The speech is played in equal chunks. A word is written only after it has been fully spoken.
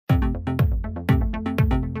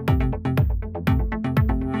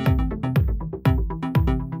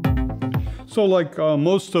So like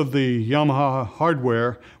most of the Yamaha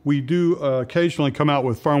hardware, we do occasionally come out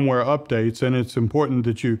with firmware updates, and it's important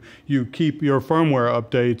that you keep your firmware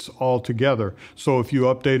updates all together. So if you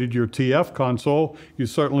updated your TF console, you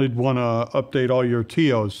certainly want to update all your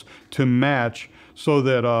TIOs to match so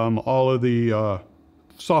that all of the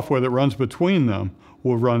software that runs between them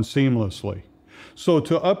will run seamlessly. So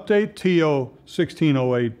to update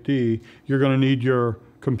TIO1608D, you're going to need your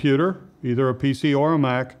computer, either a PC or a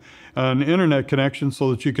Mac, an internet connection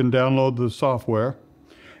so that you can download the software,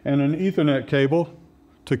 and an Ethernet cable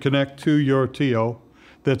to connect to your TIO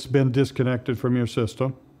that's been disconnected from your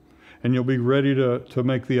system, and you'll be ready to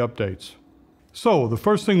make the updates. So the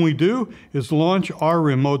first thing we do is launch our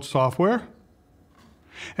remote software,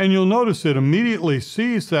 and you'll notice it immediately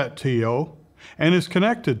sees that TIO and is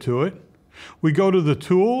connected to it. We go to the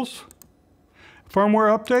Tools,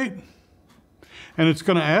 Firmware Update, and it's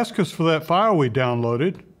going to ask us for that file we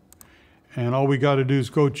downloaded. And all we got to do is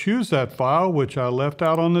go choose that file, which I left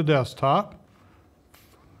out on the desktop.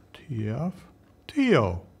 TF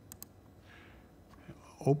TIO.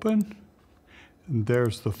 Open. And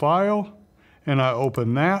there's the file. And I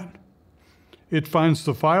open that. It finds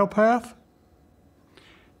the file path.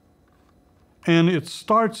 And it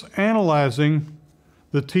starts analyzing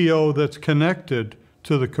the TIO that's connected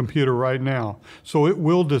to the computer right now. So it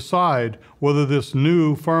will decide whether this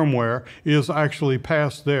new firmware is actually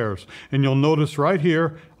past theirs. And you'll notice right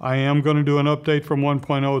here, I am going to do an update from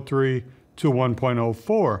 1.03 to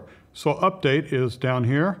 1.04. So update is down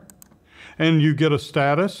here. And you get a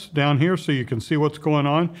status down here so you can see what's going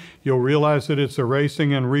on. You'll realize that it's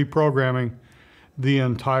erasing and reprogramming the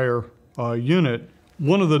entire unit.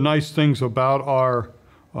 One of the nice things about our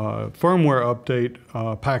firmware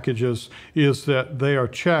update packages is that they are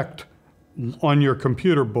checked on your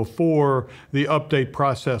computer before the update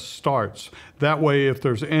process starts. That way, if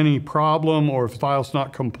there's any problem or if the file's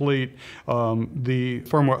not complete, the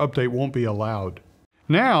firmware update won't be allowed.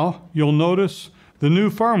 Now, you'll notice the new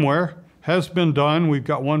firmware has been done. We've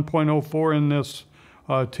got 1.04 in this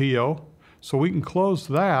TIO, so we can close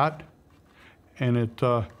that, and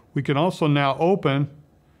we can also now open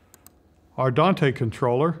our Dante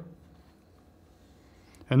controller.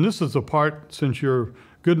 And this is the part, since you're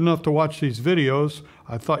good enough to watch these videos,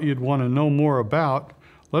 I thought you'd want to know more about.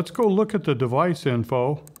 Let's go look at the device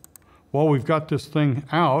info while we've got this thing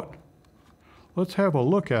out. Let's have a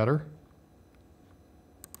look at her.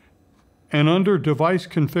 And under device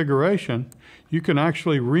configuration, you can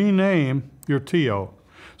actually rename your TIO.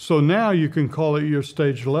 So now you can call it your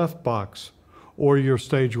stage left box or your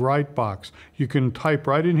stage right box. You can type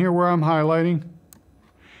right in here where I'm highlighting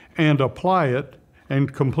and apply it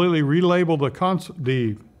and completely relabel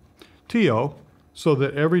the TIO so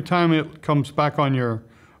that every time it comes back on your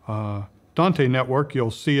Dante network, you'll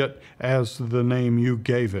see it as the name you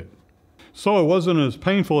gave it. So it wasn't as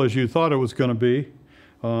painful as you thought it was going to be.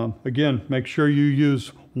 Again, make sure you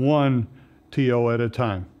use one TIO at a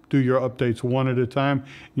time. Do your updates one at a time,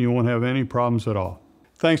 and you won't have any problems at all.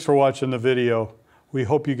 Thanks for watching the video. We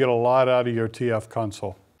hope you get a lot out of your TF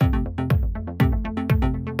console.